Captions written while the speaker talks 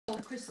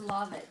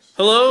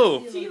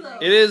Hello.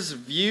 It is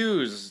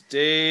VEWS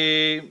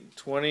day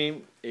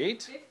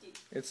 28.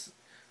 50.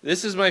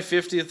 This is my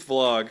 50th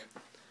vlog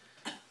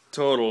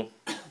total.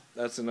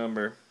 That's a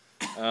number.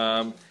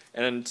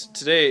 And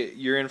today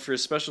you're in for a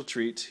special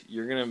treat.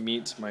 You're gonna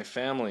meet my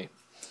family.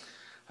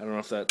 I don't know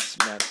if that's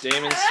Matt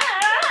Damon's.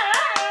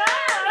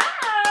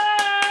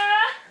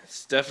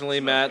 It's definitely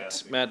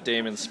Matt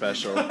Damon's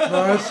special.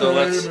 So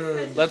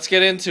let's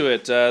get into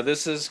it.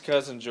 This is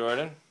cousin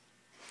Jordan.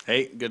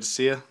 Hey, good to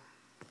see you.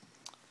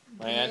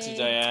 My Auntie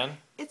Diane.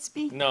 It's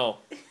me. No.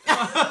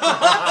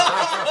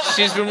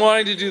 She's been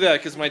wanting to do that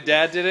because my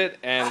dad did it,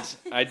 and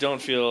I don't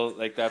feel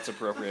like that's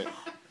appropriate.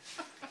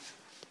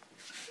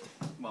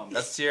 Mom.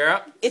 That's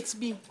Sierra. It's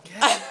me.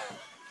 This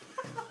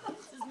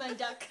is my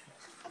duck.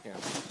 Yeah.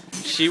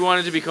 She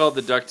wanted to be called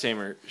the duck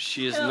tamer.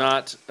 She is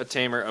not a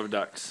tamer of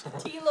ducks.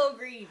 Tilo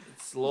Green.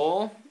 It's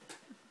Lowell.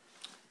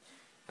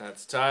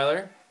 That's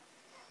Tyler.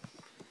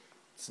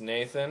 It's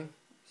Nathan.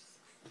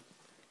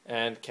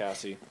 And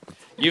Cassie.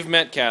 You've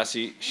met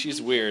Cassie. She's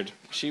weird.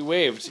 She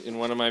waved in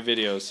one of my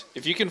videos.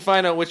 If you can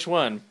find out which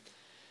one,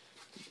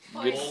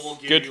 good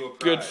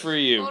for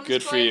you.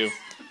 Good for you.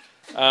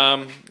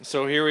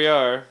 So here we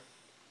are.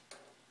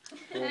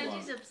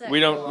 Angie's upset. We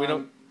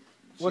don't.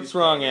 What's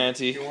wrong,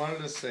 Auntie? You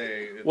wanted to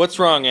say. What's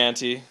wrong,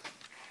 Auntie?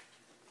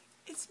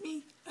 It's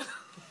me.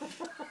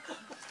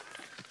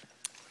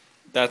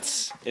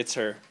 It's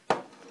her.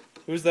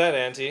 Who's that,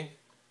 Auntie?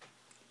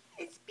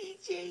 It's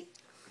BJ.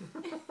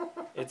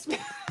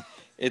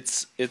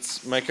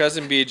 It's my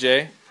cousin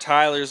BJ,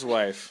 Tyler's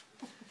wife.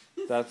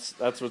 That's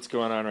what's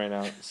going on right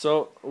now.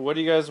 So, what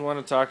do you guys want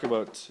to talk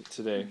about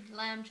today?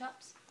 Lamb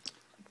chops.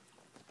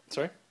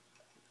 Sorry?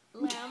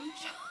 Lamb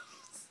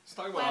chops. Let's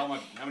talk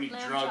about how many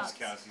Lamb drugs chops.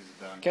 Cassie's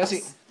done.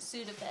 Cassie.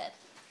 Sudafed.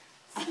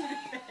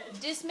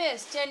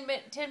 Dismiss.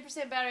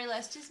 10% battery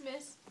less.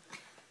 Dismiss.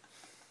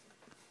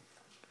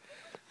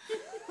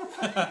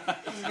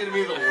 This is gonna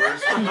be the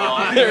worst.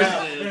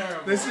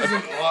 This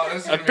isn't.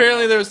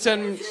 Apparently, there was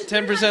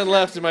 10%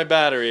 left in my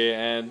battery,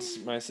 and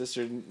my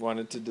sister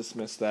wanted to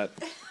dismiss that.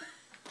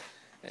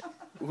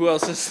 Who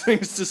else has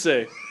things to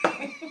say?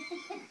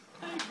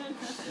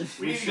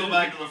 We need to go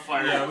back to the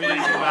fire. Yeah, we need to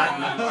go back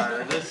to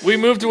the fire. We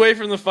moved away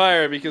from the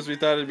fire because I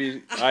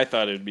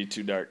thought it'd be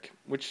too dark,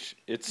 which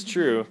it's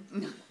true.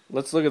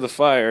 Let's look at the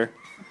fire.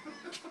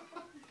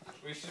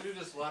 We should have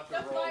just left The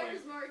it rolling. fire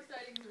is more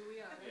exciting than we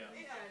are. Yeah.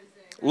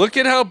 Look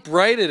at how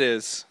bright it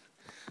is.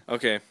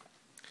 Okay.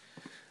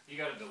 You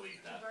gotta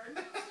delete that.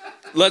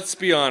 Let's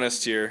be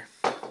honest here.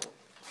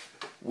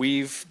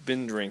 We've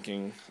been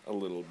drinking a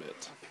little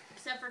bit.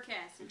 Except for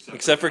Cassie.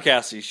 Except for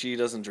Cassie. She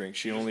doesn't drink.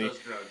 She only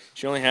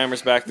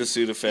hammers back the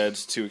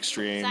Sudafed to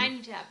extreme.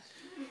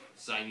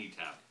 Signy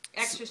tap.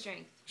 Extra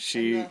strength.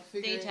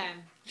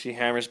 Daytime. She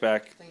hammers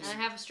back. And I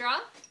have a straw.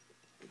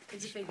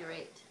 It's a figure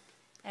eight.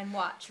 And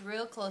watch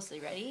real closely.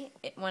 Ready?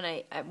 When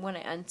I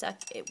unsuck,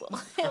 it will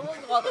go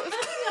all the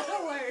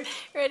way.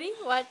 Ready?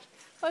 Watch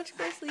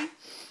closely.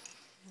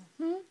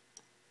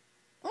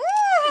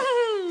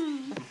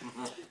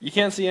 You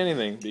can't see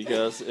anything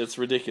because it's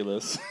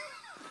ridiculous.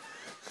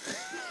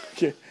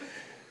 Okay.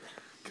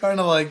 Kind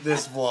of like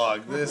this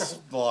vlog. This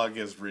vlog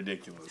is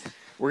ridiculous.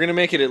 We're going to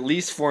make it at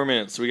least 4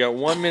 minutes. We got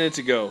 1 minute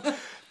to go.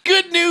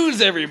 Good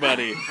news,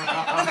 everybody!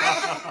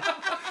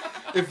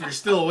 If you're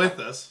still with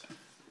us.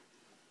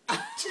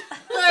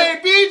 Hey,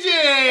 BJ!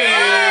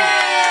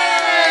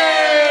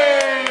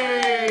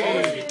 Hey!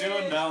 What are you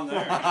doing down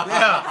there?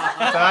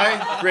 Yeah.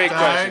 Ty? Great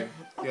question.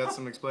 You got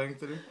some explaining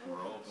to do?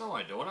 No,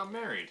 I don't. I'm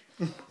married.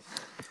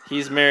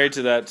 He's married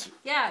to that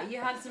Yeah, you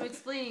have some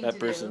explaining to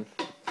person.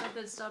 do. But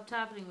that stopped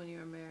happening when you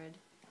were married.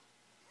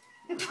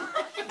 It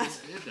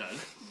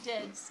does.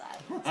 Dead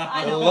silence.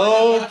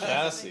 Hello,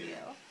 Cassie.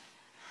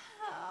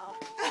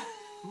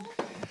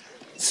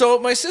 So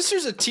my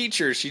sister's a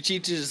teacher. She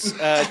teaches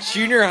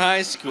junior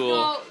high school.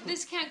 No,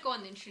 this can't go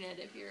on the internet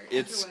if you're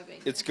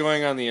interwebbing. It's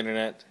going on the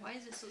internet. Why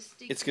is it so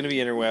sticky? It's going to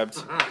be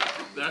interwebbed.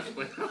 That's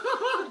what.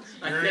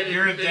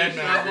 You're a dead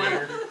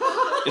man.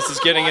 This is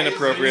getting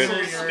inappropriate.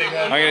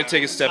 I'm going to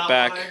take a step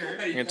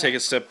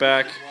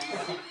back.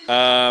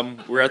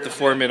 We're at the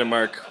 4 minute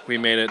mark. We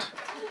made it.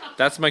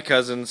 That's my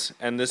cousins,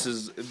 and this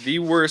is the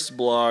worst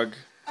vlog.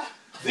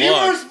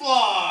 Worst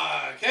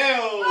vlog!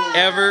 Hey-o.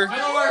 Ever.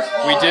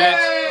 We did it.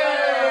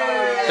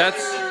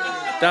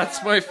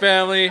 That's my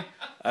family.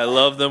 I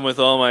love them with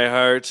all my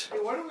heart. Hey,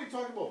 why don't we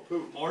talk about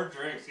poop? More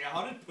drinks. Yeah,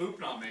 how did poop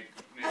not make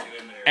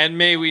it in there? And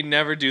may we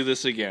never do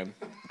this again.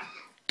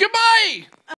 Goodbye!